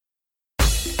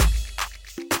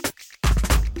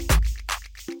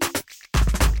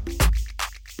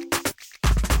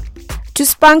To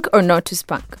spank or not to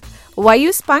spank? Were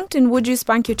you spanked and would you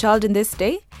spank your child in this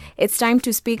day? It's time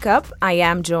to speak up. I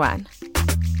am Joanne.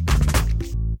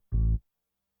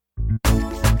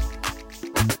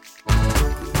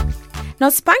 Now,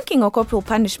 spanking or corporal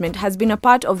punishment has been a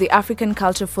part of the African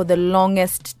culture for the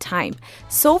longest time.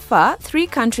 So far, 3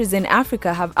 countries in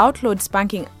Africa have outlawed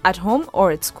spanking at home or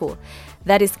at school.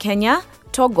 That is Kenya,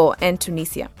 Togo, and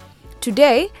Tunisia.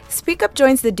 Today, Speak Up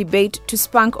joins the debate to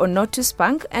spank or not to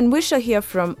spank, and we shall hear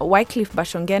from Wycliffe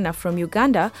Bashongena from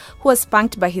Uganda, who was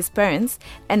spanked by his parents,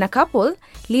 and a couple,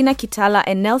 Lina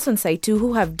and Nelson,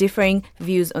 who have differing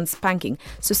views on spanking.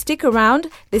 So stick around.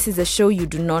 This is a show you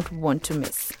do not want to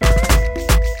miss.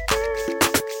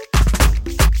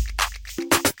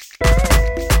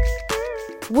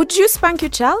 Would you spank your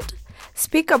child?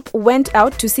 Speak Up went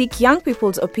out to seek young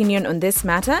people's opinion on this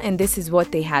matter, and this is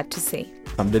what they had to say.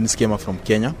 I'm Dennis Kema from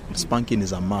Kenya. Spanking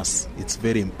is a must. It's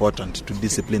very important to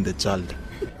discipline the child.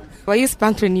 Were you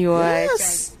spanked when you were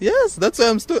Yes, that's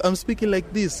why I'm speaking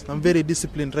like this. I'm very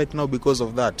disciplined right now because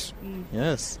of that.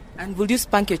 Yes. And will you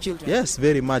spank your children? Yes,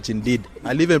 very much indeed.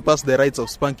 I'll even pass the rights of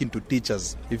spanking to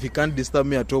teachers. If you can't disturb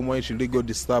me at home, why should we go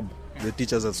disturb the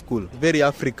teachers at school? Very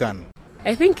African.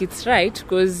 I think it's right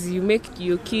because you make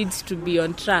your kids to be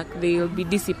on track. They'll be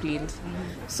disciplined.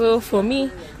 So for me,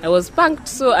 I was spanked,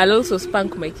 so I'll also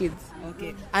spank my kids.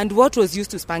 Okay. And what was used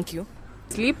to spank you?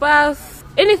 Slippers,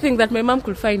 anything that my mom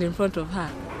could find in front of her.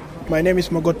 My name is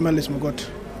Mogot Melis Mogot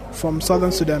from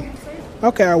Southern Sudan.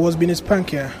 Okay, I was being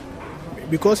spanked here.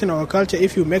 Because in our culture,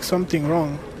 if you make something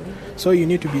wrong, so you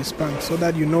need to be spanked so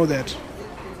that you know that.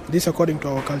 This according to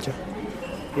our culture.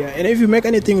 Yeah, and if you make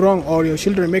anything wrong or your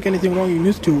children make anything wrong, you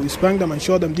need to spank them and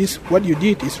show them this, what you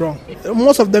did is wrong.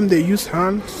 Most of them, they use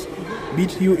hands,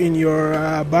 beat you in your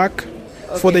back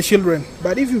for the children.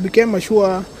 But if you became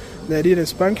mature, they didn't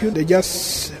spank you, they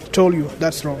just told you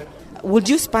that's wrong. Would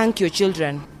you spank your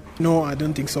children? No, I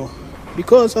don't think so.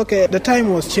 Because, the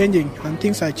time was changing and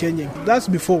things are changing. That's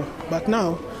before, but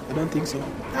now, I don't think so.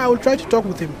 I will try to talk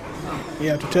with him.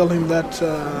 Yeah, to tell him that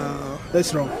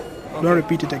that's wrong. Don't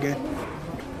repeat it again.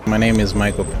 My name is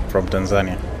Michael from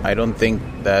Tanzania. I don't think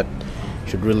that you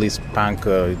should really spank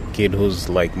a kid who's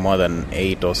like more than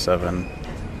 8 or 7.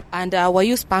 And were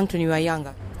you spanked when you were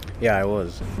younger? Yeah, I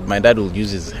was. My dad will use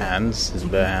his hands, his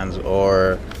bare hands,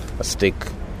 or a stick.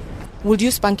 Would you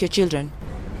spank your children?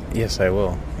 Yes, I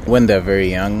will. When they're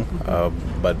very young,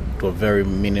 but to a very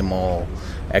minimal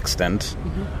extent,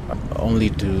 only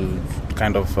to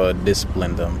kind of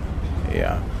discipline them.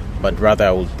 Yeah. But rather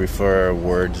I would prefer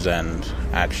words and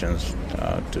actions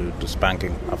to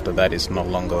spanking. After that, it's no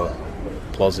longer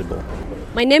plausible.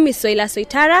 My name is Soila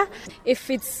Soitara.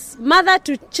 If it's mother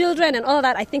to children and all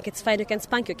that, I think it's fine. You can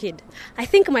spank your kid. I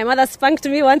think my mother spanked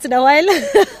me once in a while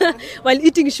while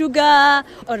eating sugar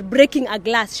or breaking a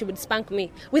glass. She would spank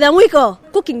me with a mwiko,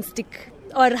 cooking stick,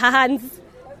 or her hands.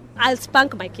 I'll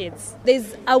spank my kids.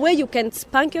 There's a way you can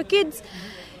spank your kids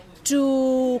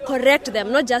to correct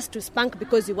them, not just to spank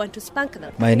because you want to spank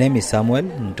them. My name is Samuel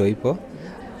Ntoipo.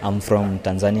 I'm from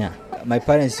Tanzania. My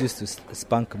parents used to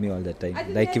spank me all the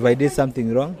time. Like if I did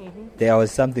something wrong, there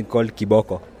was something called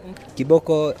kiboko.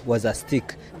 Kiboko was a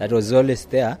stick that was always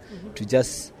there to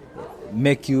just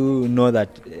make you know that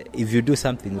if you do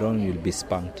something wrong, you'll be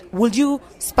spanked. Would you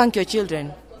spank your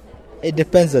children? It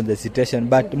depends on the situation,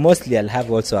 but mostly I'll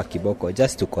have also a kiboko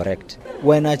just to correct.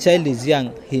 When a child is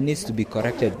young, he needs to be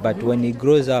corrected, but when he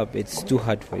grows up, it's too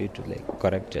hard for you to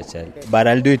correct your child. But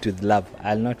I'll do it with love.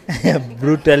 I'll not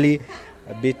brutally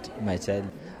beat my child.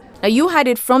 Now, you had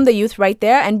it from the youth right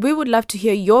there, and we would love to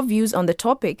hear your views on the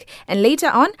topic. And later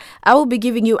on, I will be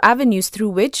giving you avenues through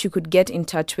which you could get in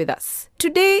touch with us.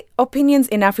 Today, opinions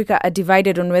in Africa are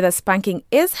divided on whether spanking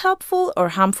is helpful or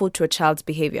harmful to a child's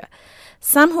behavior.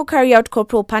 Some who carry out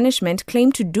corporal punishment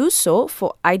claim to do so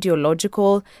for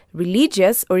ideological,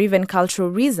 religious, or even cultural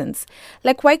reasons,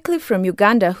 like Wycliffe from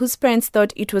Uganda, whose parents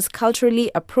thought it was culturally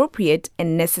appropriate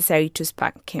and necessary to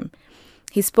spank him.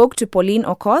 He spoke to Pauline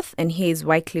Okoth, and here is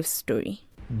Wycliffe's story.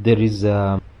 There is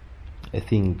a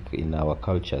thing in our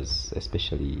cultures,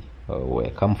 especially where I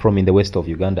come from in the west of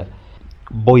Uganda.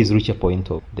 Boys reach a point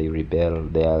of they rebel.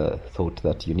 They are thought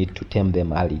that you need to tame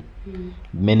them early.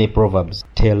 Many proverbs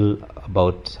tell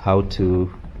about how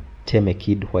to tame a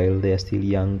kid while they are still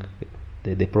young.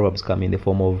 The proverbs come in the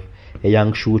form of a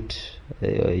young shoot,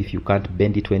 if you can't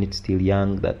bend it when it's still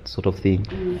young, that sort of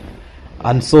thing.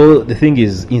 And so the thing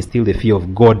is, instill the fear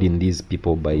of God in these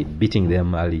people by beating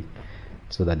them early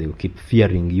so that they will keep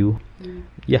fearing you.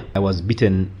 Yeah, I was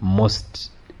beaten most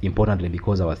importantly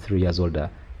because I was 3 years older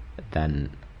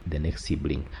than the next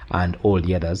sibling, and all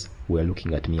the others were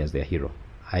looking at me as their hero.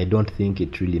 I don't think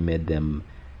it really made them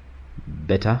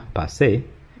better per se.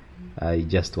 I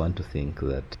just want to think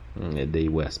that they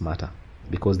were smarter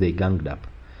because they ganged up.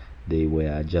 They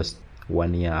were just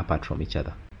 1 year apart from each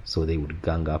other. So they would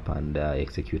gang up and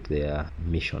execute their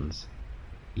missions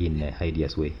in a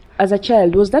hideous way. As a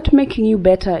child, was that making you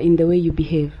better in the way you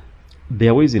behave?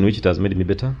 There are ways in which it has made me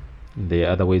better. There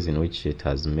are other ways in which it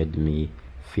has made me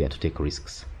fear to take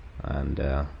risks. And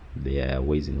there are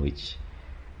ways in which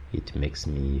it makes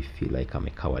me feel like I'm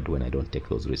a coward when I don't take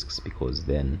those risks, because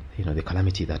then, the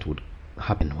calamity that would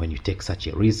happen when you take such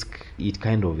a risk, it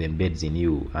kind of embeds in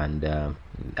you. And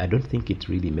I don't think it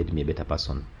really made me a better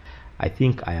person. I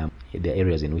think there are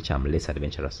areas in which I'm less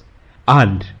adventurous.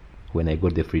 And when I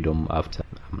got the freedom after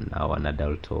I'm now an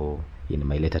adult or in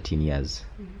my later teen years,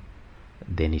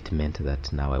 then it meant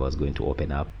that now I was going to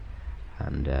open up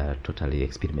and totally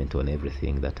experiment on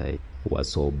everything that I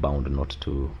was so bound not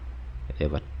to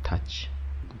ever touch.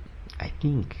 I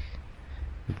think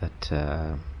that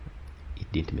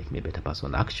it didn't make me a better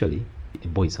person. Actually, a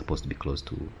boy is supposed to be close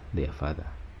to their father,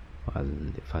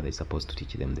 and the father is supposed to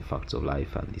teach them the facts of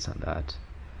life and this and that.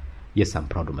 Yes, I'm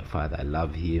proud of my father. I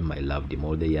love him. I loved him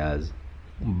all the years.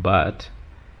 But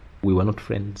we were not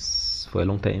friends for a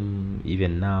long time.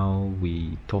 Even now,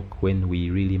 we talk when we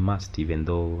really must, even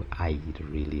though I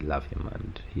really love him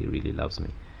and he really loves me.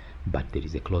 But there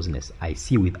is a closeness I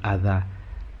see with other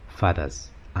fathers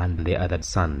and the other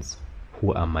sons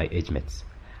who are my age mates.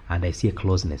 And I see a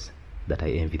closeness that I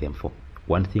envy them for.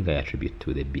 One thing I attribute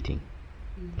to the beating,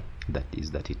 that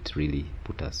is that it really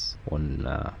put us on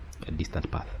a distant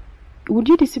path. Would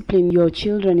you discipline your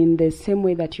children in the same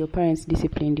way that your parents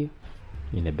disciplined you?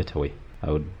 In a better way.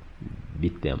 I would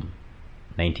beat them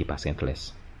 90%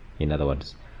 less. In other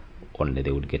words, only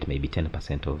they would get maybe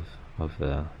 10% of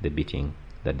the beating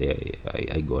that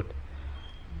I got.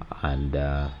 And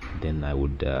then I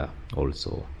would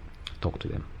also talk to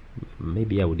them.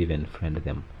 Maybe I would even friend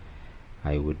them.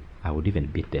 I would even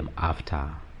beat them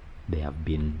after they have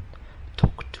been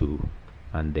talked to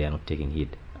and they are not taking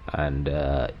heed. And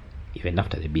even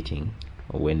after the beating,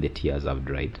 when the tears have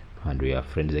dried and we are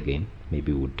friends again,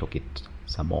 maybe we would talk it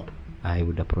some more. I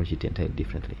would approach it entirely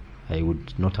differently. I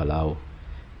would not allow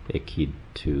a kid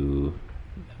to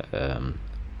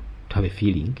have a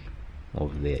feeling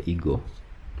of their ego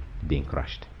being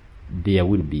crushed. There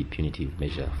will be punitive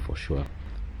measure for sure.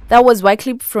 That was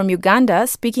Wycliffe from Uganda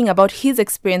speaking about his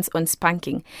experience on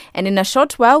spanking. And in a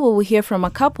short while, we will hear from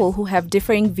a couple who have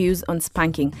differing views on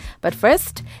spanking. But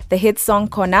first, the hit song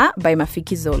Kona by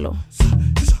Mafiki Zolo.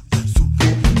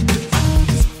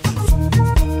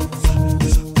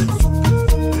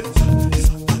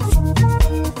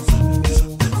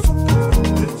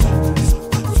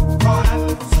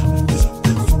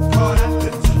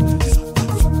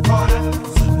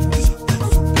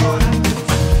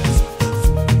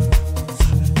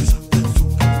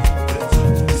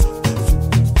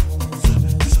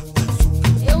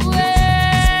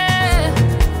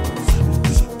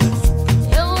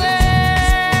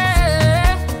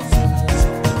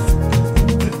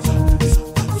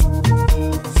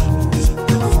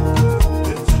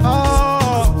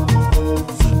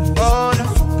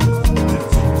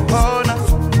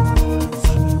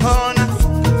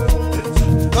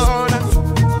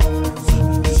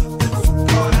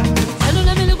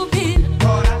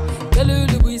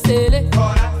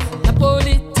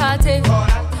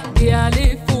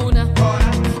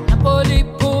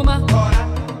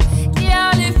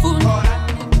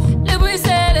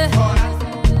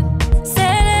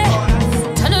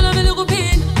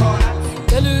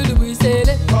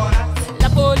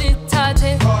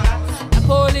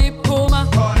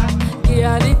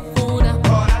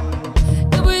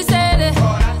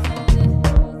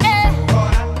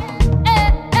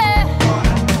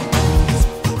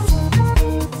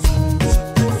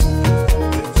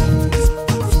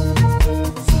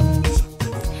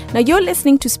 Now you're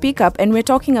listening to Speak Up, and we're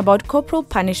talking about corporal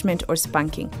punishment or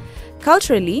spanking.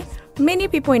 Culturally, many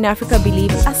people in Africa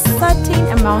believe a certain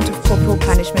amount of corporal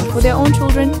punishment for their own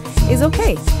children is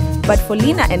okay. But for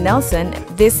Lina and Nelson,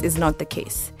 this is not the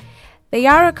case. They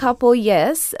are a couple,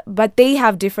 yes, but they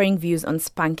have differing views on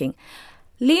spanking.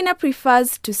 Lina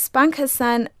prefers to spank her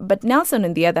son, but Nelson,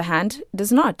 on the other hand,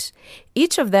 does not.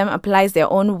 Each of them applies their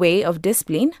own way of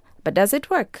discipline, but does it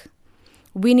work?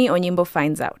 Winnie Onyimbo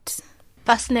finds out.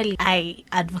 Personally, I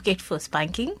advocate for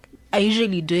spanking. I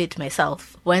usually do it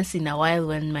myself once in a while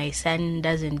when my son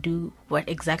doesn't do what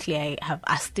exactly I have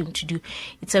asked him to do.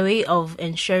 It's a way of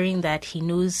ensuring that he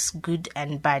knows good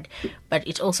and bad, but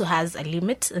it also has a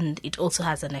limit and it also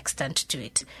has an extent to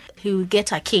it. He will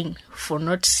get a cane for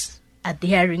not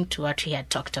adhering to what he had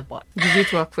talked about. Did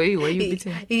it work for you? Were you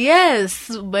beaten?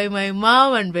 Yes, by my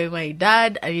mom and by my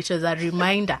dad, and it was a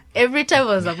reminder. Every time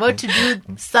I was about to do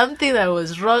something that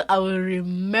was wrong, I will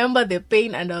remember the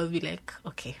pain and I'll be like,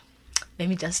 okay, let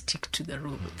me just stick to the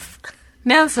rules.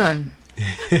 Nelson?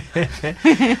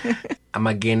 I'm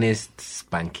against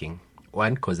spanking.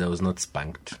 1, because I was not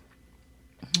spanked.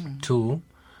 2,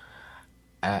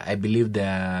 I believe there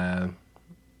are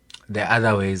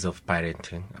other ways of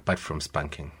parenting apart from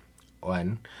spanking.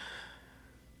 1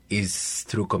 is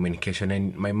through communication,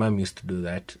 and my mom used to do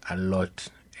that a lot,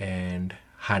 and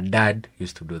her dad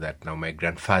used to do that. Now my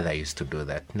grandfather used to do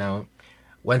that. Now,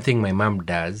 one thing my mom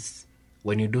does,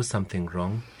 when you do something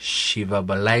wrong, she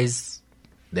verbalizes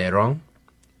the wrong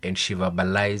and she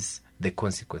verbalizes the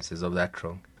consequences of that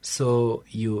wrong. So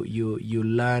you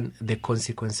learn the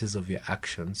consequences of your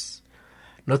actions,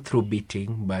 not through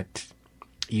beating, but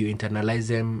you internalize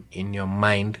them in your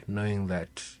mind, knowing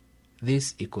that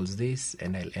this equals this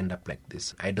and I'll end up like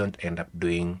this. I don't end up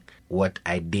doing what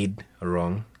I did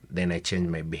wrong, then I change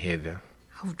my behavior.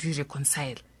 How do you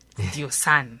reconcile with your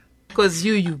son? Because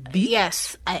you beat?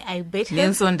 Yes, I beat him.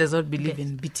 Nelson does not believe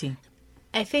in beating.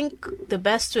 I think the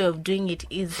best way of doing it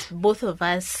is both of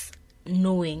us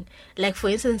knowing. Like, for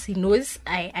instance, he knows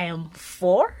I am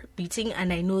for beating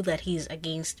and I know that he's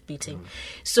against beating.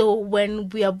 So when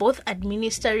we are both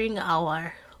administering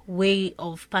our way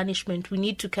of punishment, we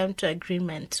need to come to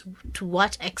agreement to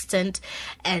what extent.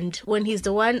 And when he's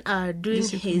the one doing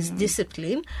his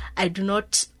discipline, I do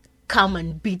not come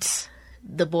and beat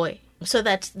the boy, so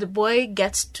that the boy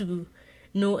gets to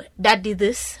know dad did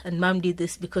this and mom did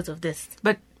this because of this.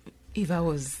 But if I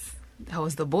was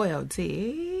the boy, I would say,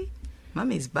 hey,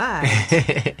 mommy is bad.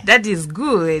 That is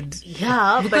good.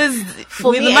 Yeah, because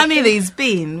with mommy there is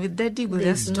pain. With daddy we'll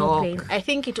just talk. Pain. I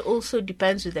think it also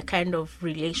depends with the kind of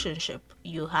relationship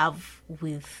you have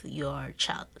with your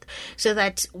child. So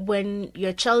that when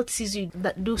your child sees you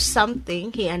do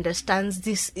something, he understands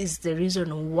this is the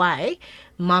reason why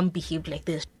mom behaved like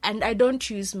this. And I don't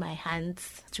use my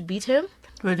hands to beat him.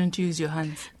 Why don't you use your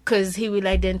hands? Because he will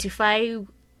identify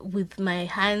with my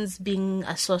hands being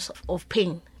a source of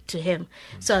pain to him.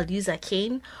 So I'll use a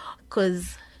cane,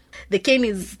 because the cane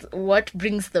is what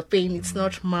brings the pain. It's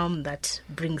not mom that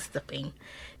brings the pain.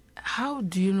 How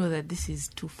do you know that this is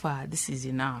too far? This is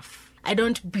enough? I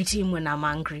don't beat him when I'm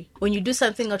angry. When you do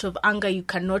something out of anger, you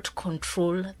cannot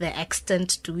control the extent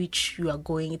to which you are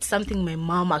going. It's something my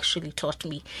mom actually taught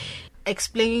me.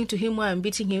 Explaining to him why I'm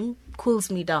beating him cools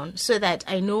me down, so that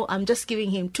I know I'm just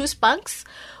giving him 2 spanks,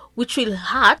 which will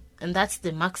hurt, and that's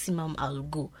the maximum I'll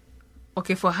go.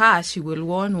 Okay, for her, she will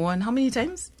warn. How many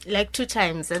times? Like 2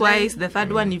 times. Twice. The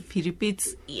third one, if he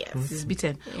repeats, yes, he's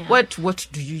beaten. Yeah. What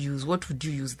do you use? What would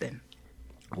you use then?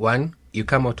 1, you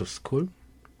come out of school,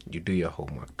 you do your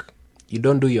homework. You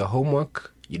don't do your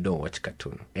homework, you don't watch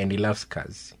cartoon. And he loves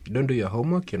cars. You don't do your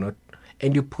homework, you're not...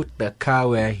 And you put the car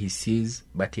where he sees,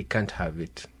 but he can't have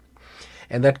it.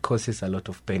 And that causes a lot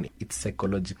of pain. It's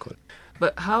psychological.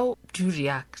 But how do you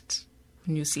react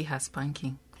when you see her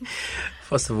spanking?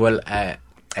 First of all, I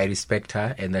respect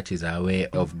her, and that is her way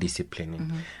of disciplining.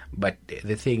 Mm-hmm. But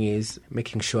the thing is,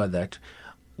 making sure that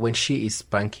when she is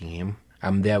spanking him,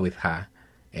 I'm there with her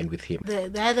and with him.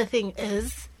 The other thing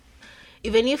is,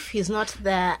 even if he's not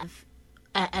there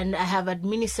and I have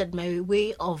administered my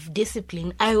way of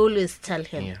discipline, I always tell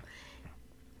him. Yeah.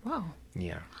 Wow.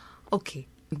 Yeah. Okay.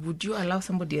 Would you allow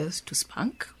somebody else to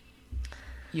spank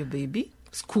your baby?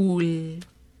 School,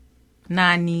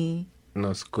 nanny?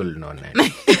 No school, no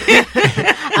nanny.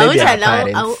 I would allow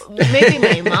maybe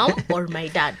my mom or my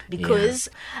dad, because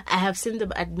I have seen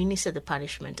them administer the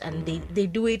punishment, and they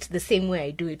do it the same way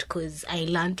I do it, because I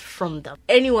learned from them.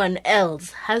 Anyone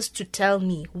else has to tell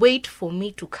me, wait for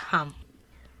me to come.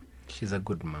 She's a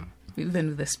good mom. Even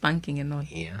with the spanking and all.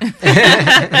 Yeah.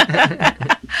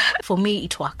 For me,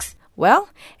 it works. Well,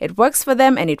 it works for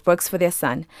them and it works for their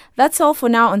son. That's all for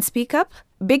now on Speak Up.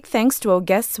 Big thanks to our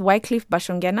guests Wycliffe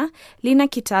Bashongena, Lina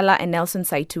Kitala and Nelson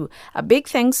Saitu. A big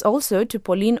thanks also to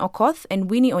Pauline Okoth and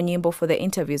Winnie Onyembo for their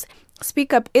interviews.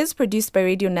 Speak Up is produced by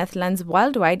Radio Netherlands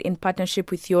worldwide in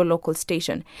partnership with your local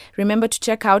station. Remember to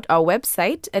check out our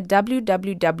website at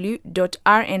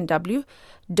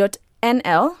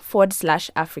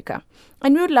www.rnw.nl/Africa.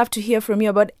 And we would love to hear from you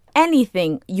about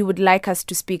anything you would like us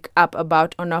to speak up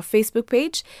about on our Facebook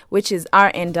page, which is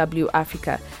RNW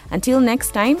Africa. Until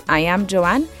next time, I am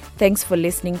Joanne. Thanks for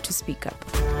listening to Speak Up.